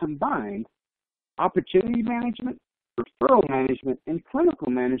platform that combined opportunity management, referral management, and clinical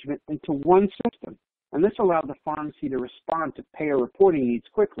management into one system. And this allowed the pharmacy to respond to payer reporting needs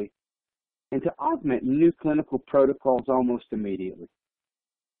quickly and to augment new clinical protocols almost immediately.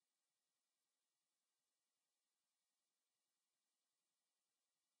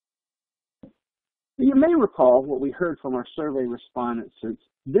 You may recall what we heard from our survey respondents is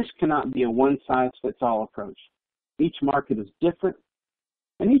this cannot be a one-size-fits-all approach. Each market is different,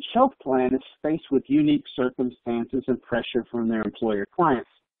 and each health plan is faced with unique circumstances and pressure from their employer clients.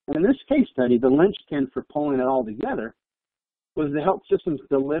 And in this case study, the linchpin for pulling it all together was the health system's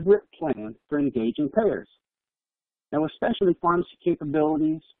deliberate plan for engaging payers. Now, with specialty pharmacy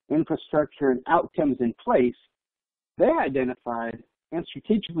capabilities, infrastructure, and outcomes in place, they identified and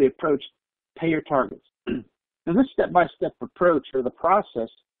strategically approached payer targets. Now, this step-by-step approach, or the process,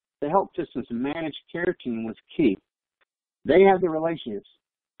 the health system's managed care team was key. They had the relationships,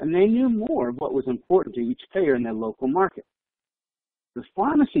 and they knew more of what was important to each payer in their local market. The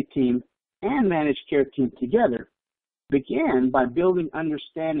pharmacy team and managed care team together began by building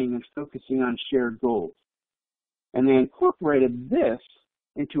understanding and focusing on shared goals. And they incorporated this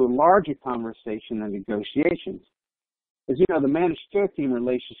into a larger conversation and negotiations. As you know, the managed care team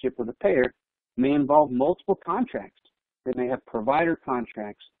relationship with a payer may involve multiple contracts. They may have provider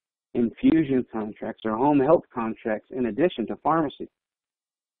contracts, infusion contracts, or home health contracts in addition to pharmacy.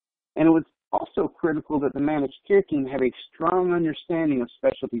 And it was also critical that the managed care team have a strong understanding of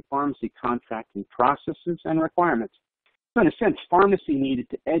specialty pharmacy contracting processes and requirements. So in a sense, pharmacy needed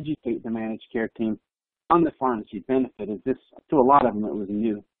to educate the managed care team on the pharmacy benefit, as this, to a lot of them, it was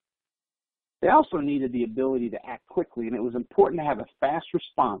new. They also needed the ability to act quickly, and it was important to have a fast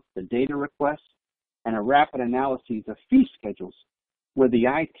response to data requests and a rapid analysis of fee schedules, where the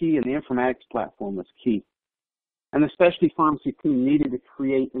IT and the informatics platform was key. And the specialty pharmacy team needed to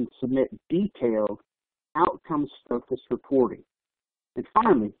create and submit detailed, outcomes-focused reporting. And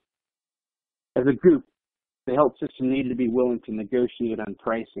finally, as a group, the health system needed to be willing to negotiate on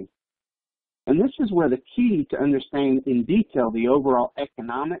pricing. And this is where the key to understanding in detail the overall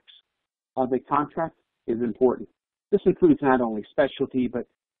economics of a contract is important. This includes not only specialty, but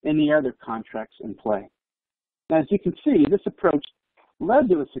any other contracts in play. Now, as you can see, this approach led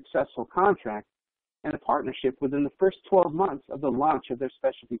to a successful contract and a partnership within the first 12 months of the launch of their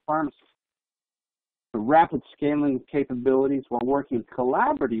specialty pharmacy. The rapid scaling of capabilities while working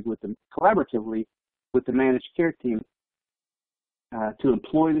collaboratively with the managed care team to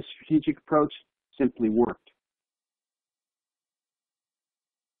employ the strategic approach simply worked.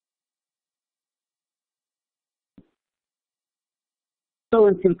 So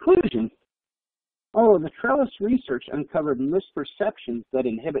in conclusion, the Trellis research uncovered misperceptions that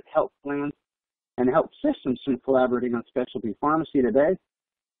inhibit health plans and health systems from collaborating on specialty pharmacy today.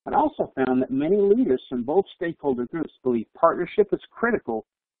 It also found that many leaders from both stakeholder groups believe partnership is critical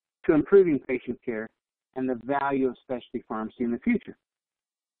to improving patient care and the value of specialty pharmacy in the future.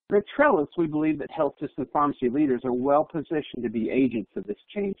 At Trellis, we believe that health system pharmacy leaders are well positioned to be agents of this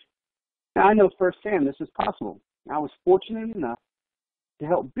change. Now, I know firsthand this is possible. I was fortunate enough to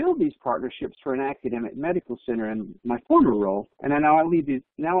help build these partnerships for an academic medical center in my former role, and now I lead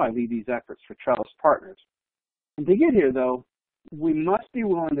these efforts for Trellis Partners. And to get here, though, we must be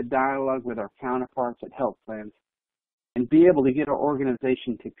willing to dialogue with our counterparts at health plans and be able to get our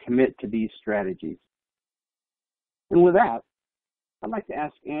organization to commit to these strategies. And with that, I'd like to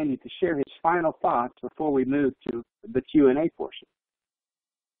ask Andy to share his final thoughts before we move to the Q&A portion.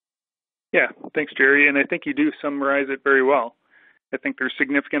 Yeah, thanks, Jerry. And I think you do summarize it very well. I think there's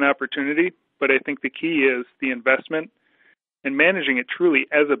significant opportunity, but I think the key is the investment and managing it truly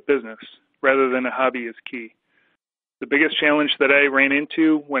as a business rather than a hobby is key. The biggest challenge that I ran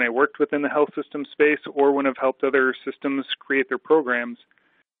into when I worked within the health system space or when I've helped other systems create their programs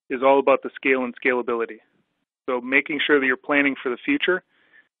is all about the scale and scalability. So making sure that you're planning for the future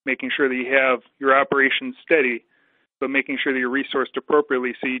making sure that you have your operations steady, but making sure that you're resourced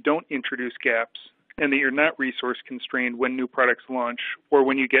appropriately so you don't introduce gaps and that you're not resource constrained when new products launch or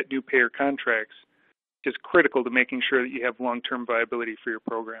when you get new payer contracts is critical to making sure that you have long-term viability for your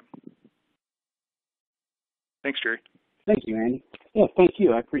program. Thanks, Jerry. Thank you, Andy. Yeah, thank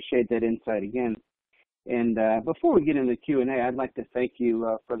you. I appreciate that insight again. And before we get into the Q&A, I'd like to thank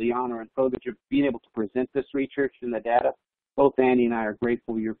you for the honor and privilege of being able to present this research and the data. Both Andy and I are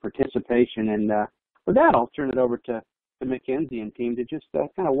grateful for your participation. And with that, I'll turn it over to the Mackenzie and team to just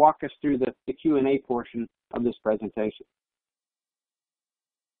kind of walk us through the Q&A portion of this presentation.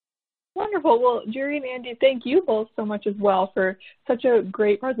 Wonderful. Well, Jerry and Andy, thank you both so much as well for such a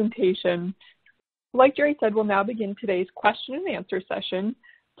great presentation. Like Jerry said, we'll now begin today's question and answer session.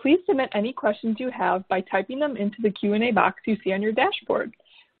 Please submit any questions you have by typing them into the Q&A box you see on your dashboard,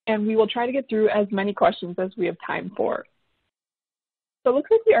 and we will try to get through as many questions as we have time for. So it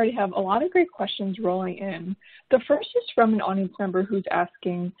looks like we already have a lot of great questions rolling in. The first is from an audience member who's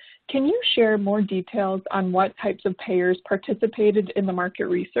asking, can you share more details on what types of payers participated in the market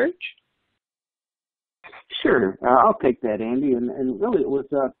research? Sure. I'll take that, Andy. And really, it was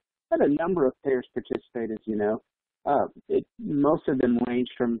had a number of payers participate, as you know. Most of them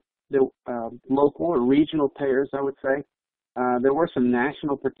ranged from the local or regional payers, I would say. There were some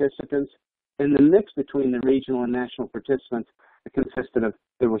national participants. And the mix between the regional and national participants consisted of,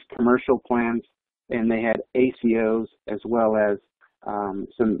 there was commercial plans, and they had ACOs as well as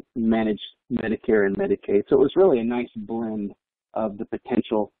some managed Medicare and Medicaid. So it was really a nice blend of the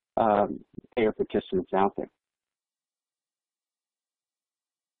potential payer participants out there.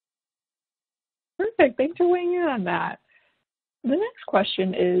 Perfect. Thanks for weighing in on that. The next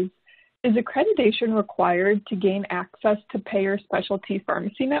question is accreditation required to gain access to payer specialty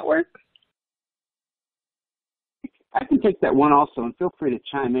pharmacy networks? I can take that one also, and feel free to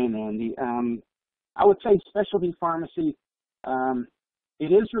chime in, Andy. I would say specialty pharmacy,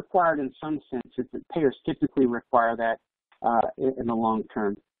 it is required in some sense. Payers typically require that in the long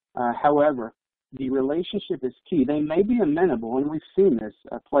term. However, the relationship is key. They may be amenable, and we've seen this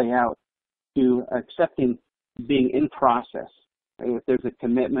play out, to accepting being in process. If there's a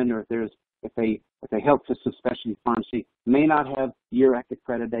commitment, or if a health system specialty pharmacy may not have URAC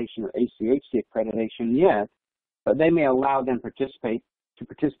accreditation or ACHC accreditation yet, but they may allow them to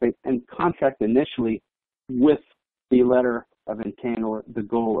participate and contract initially with the letter of intent or the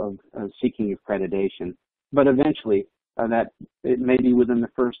goal of seeking accreditation. But eventually, that it may be within the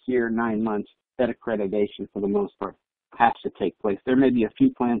first year, 9 months, that accreditation for the most part has to take place. There may be a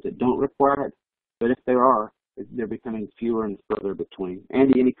few plans that don't require it, but if there are, they're becoming fewer and further between.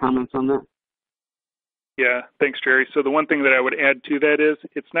 Andy, any comments on that? Yeah, thanks, Jerry. So the one thing that I would add to that is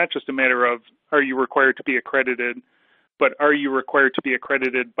it's not just a matter of are you required to be accredited, but are you required to be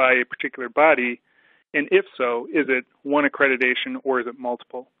accredited by a particular body? And if so, is it one accreditation or is it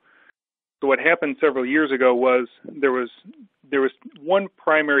multiple? So what happened several years ago was there was one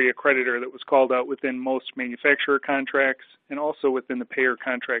primary accreditor that was called out within most manufacturer contracts and also within the payer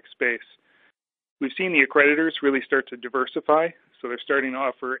contract space. We've seen the accreditors really start to diversify, so they're starting to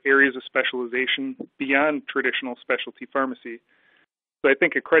offer areas of specialization beyond traditional specialty pharmacy. So I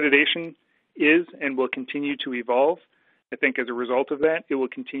think accreditation is and will continue to evolve. I think as a result of that, it will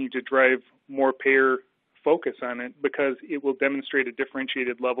continue to drive more payer focus on it because it will demonstrate a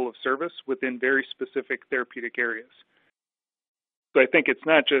differentiated level of service within very specific therapeutic areas. So I think it's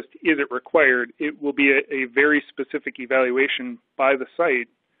not just, is it required? It will be a very specific evaluation by the site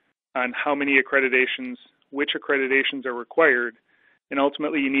on how many accreditations, which accreditations are required, and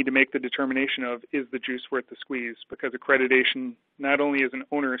ultimately you need to make the determination of, is the juice worth the squeeze? Because accreditation not only is an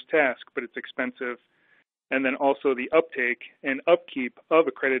onerous task, but it's expensive. And then also the uptake and upkeep of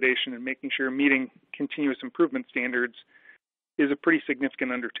accreditation and making sure meeting continuous improvement standards is a pretty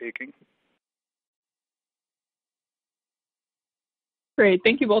significant undertaking. Great.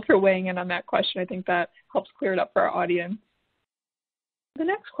 Thank you both for weighing in on that question. I think that helps clear it up for our audience. The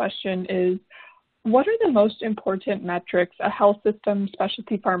next question is, what are the most important metrics a health system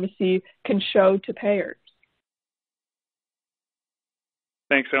specialty pharmacy can show to payers?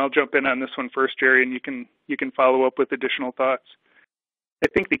 Thanks, and I'll jump in on this one first, Jerry, and you can follow up with additional thoughts. I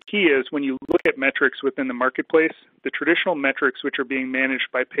think the key is when you look at metrics within the marketplace, the traditional metrics which are being managed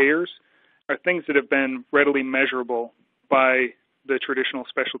by payers are things that have been readily measurable by the traditional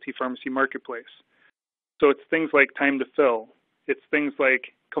specialty pharmacy marketplace. So it's things like time to fill. It's things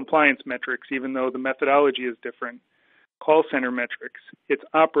like compliance metrics, even though the methodology is different. Call center metrics. It's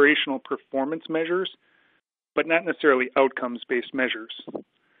operational performance measures, but not necessarily outcomes-based measures.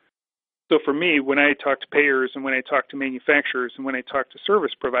 So for me, when I talk to payers and when I talk to manufacturers and when I talk to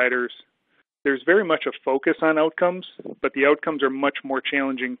service providers, there's very much a focus on outcomes, but the outcomes are much more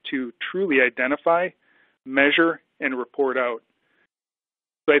challenging to truly identify, measure, and report out.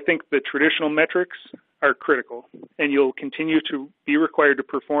 So I think the traditional metrics are critical, and you'll continue to be required to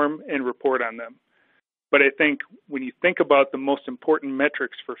perform and report on them. But I think when you think about the most important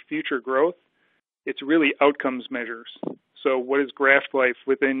metrics for future growth, it's really outcomes measures. So what is graft life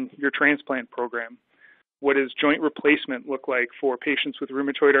within your transplant program? What does joint replacement look like for patients with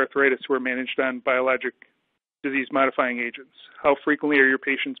rheumatoid arthritis who are managed on biologic disease-modifying agents? How frequently are your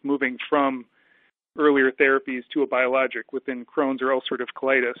patients moving from earlier therapies to a biologic within Crohn's or ulcerative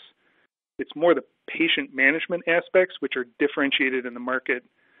colitis? It's more the patient management aspects which are differentiated in the market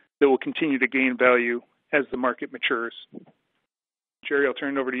that will continue to gain value as the market matures. Jerry, I'll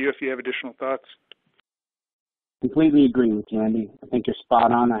turn it over to you if you have additional thoughts. Completely agree with you, Andy. I think you're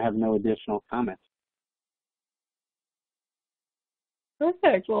spot on. I have no additional comments.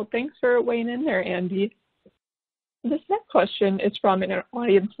 Perfect. Well, thanks for weighing in there, Andy. This next question is from an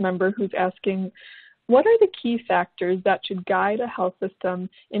audience member who's asking, what are the key factors that should guide a health system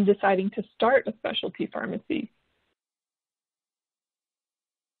in deciding to start a specialty pharmacy?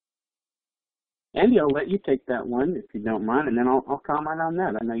 Andy, I'll let you take that one if you don't mind, and then I'll comment on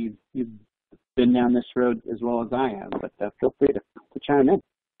that. I know you've been down this road as well as I have, but feel free to chime in.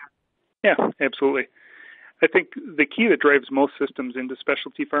 Yeah, absolutely. I think the key that drives most systems into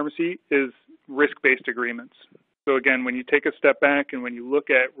specialty pharmacy is risk-based agreements. So again, when you take a step back and when you look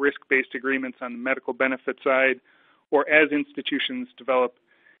at risk-based agreements on the medical benefit side, or as institutions develop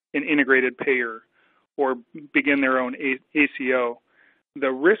an integrated payer or begin their own ACO,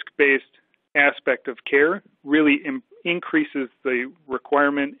 the risk-based aspect of care really increases the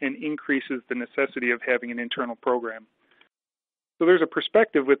requirement and increases the necessity of having an internal program. So there's a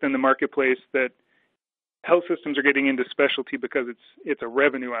perspective within the marketplace that health systems are getting into specialty because it's a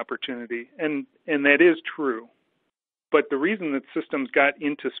revenue opportunity, and that is true. But the reason that systems got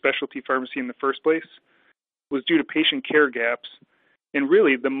into specialty pharmacy in the first place was due to patient care gaps and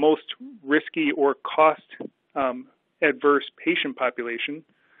really the most risky or cost adverse patient population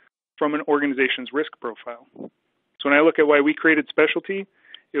from an organization's risk profile. So when I look at why we created specialty,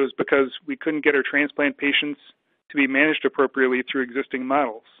 it was because we couldn't get our transplant patients to be managed appropriately through existing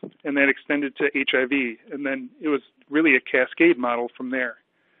models, and that extended to HIV, and then it was really a cascade model from there.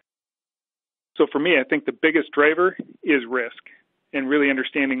 So for me, I think the biggest driver is risk, and really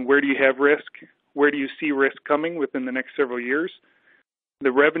understanding where do you have risk, where do you see risk coming within the next several years.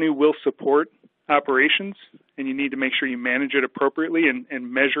 The revenue will support operations, and you need to make sure you manage it appropriately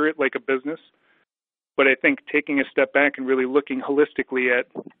and measure it like a business. But I think taking a step back and really looking holistically at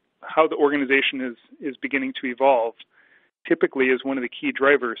how the organization is beginning to evolve typically is one of the key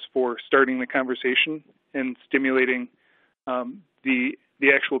drivers for starting the conversation and stimulating the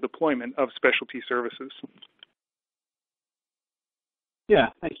actual deployment of specialty services. Yeah,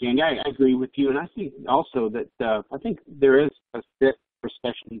 thank you, Andy. I agree with you, and I think also that I think there is a fit for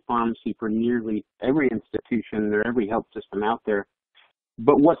specialty pharmacy for nearly every institution or every health system out there.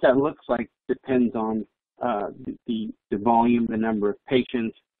 But what that looks like depends on the volume, the number of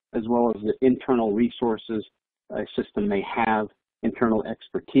patients, as well as the internal resources a system may have, internal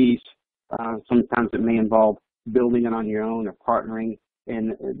expertise. Sometimes it may involve building it on your own or partnering.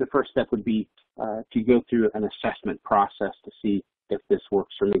 And the first step would be to go through an assessment process to see if this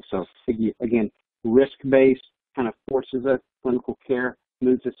works for me. So again, risk-based kind of forces us, clinical care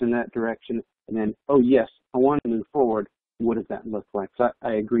moves us in that direction. And then, oh yes, I want to move forward. What does that look like? So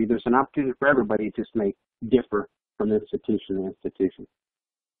I agree. There's an opportunity for everybody. It just may differ from institution to institution.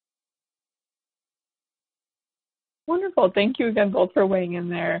 Wonderful. Thank you again both for weighing in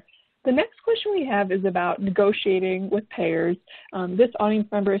there. The next question we have is about negotiating with payers. This audience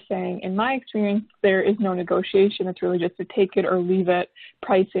member is saying, in my experience, there is no negotiation. It's really just a take it or leave it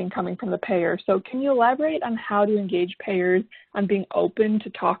pricing coming from the payer. So can you elaborate on how to engage payers on being open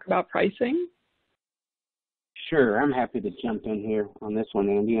to talk about pricing? Sure. I'm happy to jump in here on this one,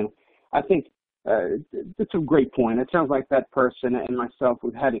 Andy. And I think that's a great point. It sounds like that person and myself,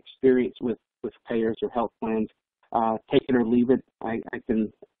 we've had experience with payers or health plans. Take it or leave it. I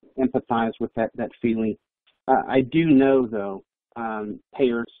can empathize with that feeling. I do know, though,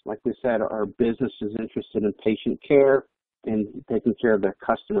 payers, like we said, are businesses interested in patient care and taking care of their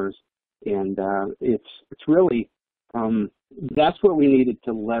customers. And it's really, that's what we needed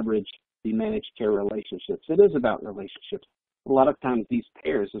to leverage the managed care relationships. It is about relationships. A lot of times these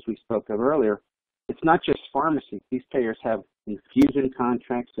payers, as we spoke of earlier, it's not just pharmacy. These payers have infusion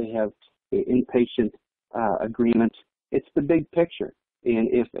contracts. They have inpatient agreements. It's the big picture. And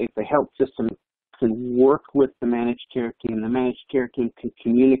if the health system can work with the managed care team can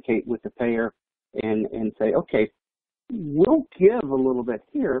communicate with the payer and say, okay, we'll give a little bit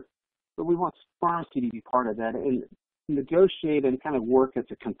here, but we want pharmacy to be part of that and negotiate and kind of work as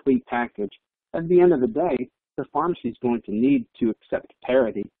a complete package. At the end of the day, the pharmacy is going to need to accept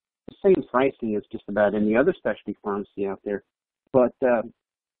parity. The same pricing as just about any other specialty pharmacy out there. But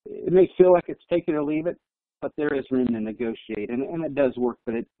it may feel like it's take it or leave it, but there is room to negotiate, and it does work.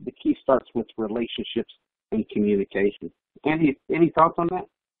 But the key starts with relationships and communication. Andy, any thoughts on that?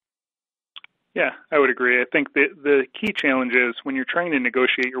 Yeah, I would agree. I think the key challenge is when you're trying to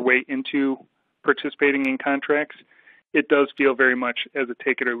negotiate your way into participating in contracts, it does feel very much as a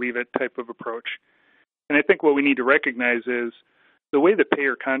take it or leave it type of approach. And I think what we need to recognize is the way that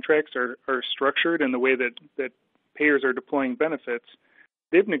payer contracts are structured and the way that payers are deploying benefits,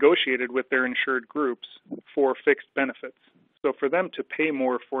 they've negotiated with their insured groups for fixed benefits. So for them to pay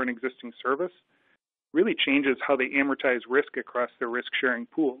more for an existing service really changes how they amortize risk across their risk-sharing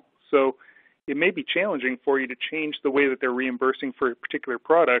pool. So it may be challenging for you to change the way that they're reimbursing for a particular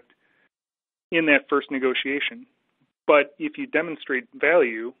product in that first negotiation. But if you demonstrate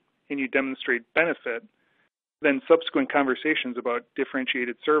value and you demonstrate benefit, then subsequent conversations about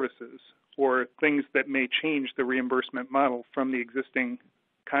differentiated services or things that may change the reimbursement model from the existing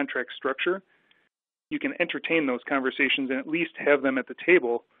contract structure, you can entertain those conversations and at least have them at the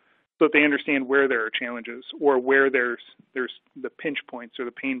table so that they understand where there are challenges or where there's the pinch points or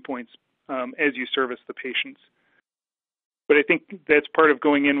the pain points as you service the patients. But I think that's part of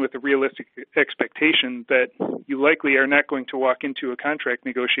going in with a realistic expectation that you likely are not going to walk into a contract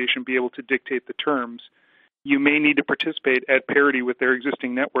negotiation be able to dictate the terms. You may need to participate at parity with their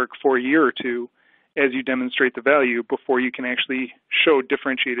existing network for a year or two as you demonstrate the value before you can actually show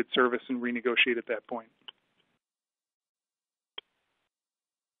differentiated service and renegotiate at that point.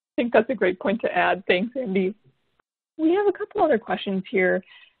 I think that's a great point to add. Thanks, Andy. We have a couple other questions here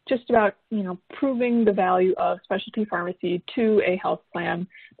just about, proving the value of specialty pharmacy to a health plan.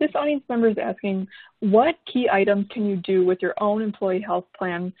 This audience member is asking, what key items can you do with your own employee health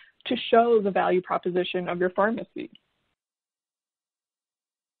plan to show the value proposition of your pharmacy?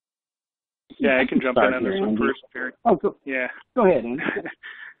 Yeah, I can jump in on this one first, Barry. Oh, go ahead, Andy.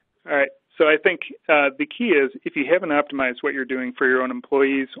 All right. So I think the key is if you haven't optimized what you're doing for your own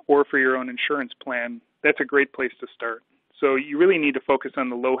employees or for your own insurance plan, that's a great place to start. So you really need to focus on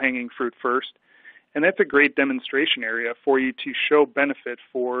the low-hanging fruit first, and that's a great demonstration area for you to show benefit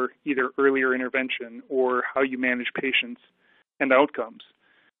for either earlier intervention or how you manage patients and outcomes.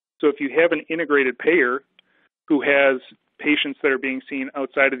 So if you have an integrated payer who has patients that are being seen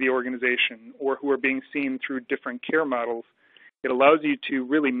outside of the organization or who are being seen through different care models, it allows you to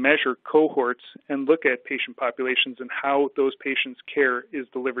really measure cohorts and look at patient populations and how those patients' care is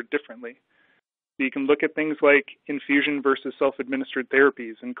delivered differently. So you can look at things like infusion versus self-administered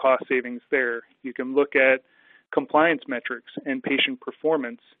therapies and cost savings there. You can look at compliance metrics and patient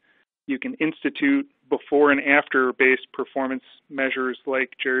performance. You can institute before and after based performance measures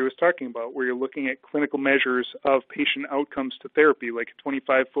like Jerry was talking about, where you're looking at clinical measures of patient outcomes to therapy, like a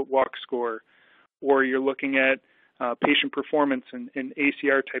 25-foot walk score, or you're looking at patient performance and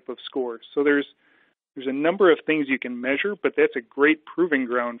ACR type of scores. So there's a number of things you can measure, but that's a great proving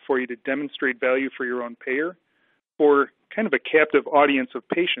ground for you to demonstrate value for your own payer for kind of a captive audience of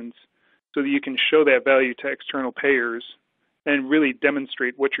patients so that you can show that value to external payers and really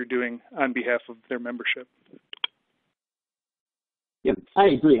demonstrate what you're doing on behalf of their membership. Yeah, I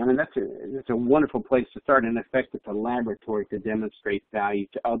agree. I mean, that's a wonderful place to start. In effect, it's a laboratory to demonstrate value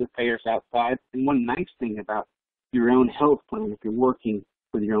to other payers outside. And one nice thing about your own health plan, if you're working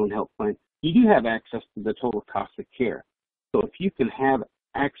with your own health plan, you do have access to the total cost of care. So if you can have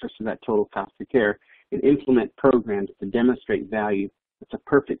access to that total cost of care and implement programs to demonstrate value, it's a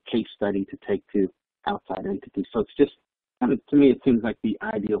perfect case study to take to outside entities. So it's just, to me, it seems like the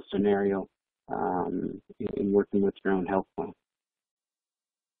ideal scenario in working with your own health plan.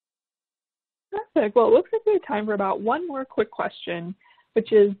 Perfect. Well, it looks like we have time for about one more quick question,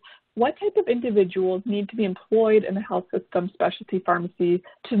 which is, what type of individuals need to be employed in the health system specialty pharmacy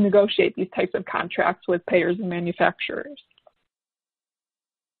to negotiate these types of contracts with payers and manufacturers?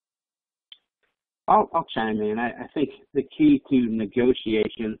 I'll chime in. I think the key to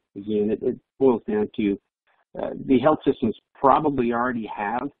negotiation, again, it boils down to the health systems probably already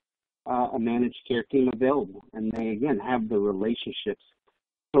have a managed care team available, and they, again, have the relationships.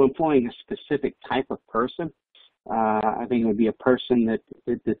 So employing a specific type of person, I think it would be a person that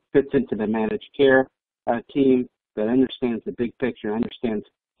fits into the managed care team, that understands the big picture, understands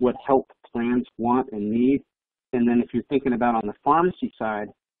what health plans want and need, And then if you're thinking about on the pharmacy side,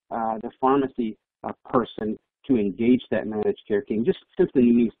 the pharmacy person to engage that managed care team just simply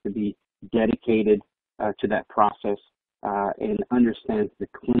needs to be dedicated to that process and understands the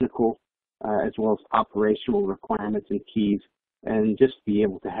clinical as well as operational requirements and keys, and just be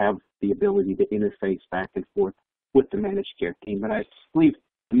able to have the ability to interface back and forth with the managed care team. But I believe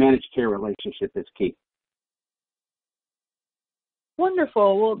the managed care relationship is key.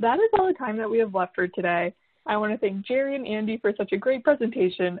 Wonderful. Well, that is all the time that we have left for today. I want to thank Jerry and Andy for such a great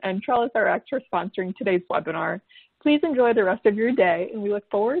presentation and TrellisRx for sponsoring today's webinar. Please enjoy the rest of your day, and we look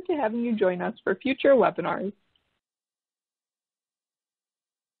forward to having you join us for future webinars.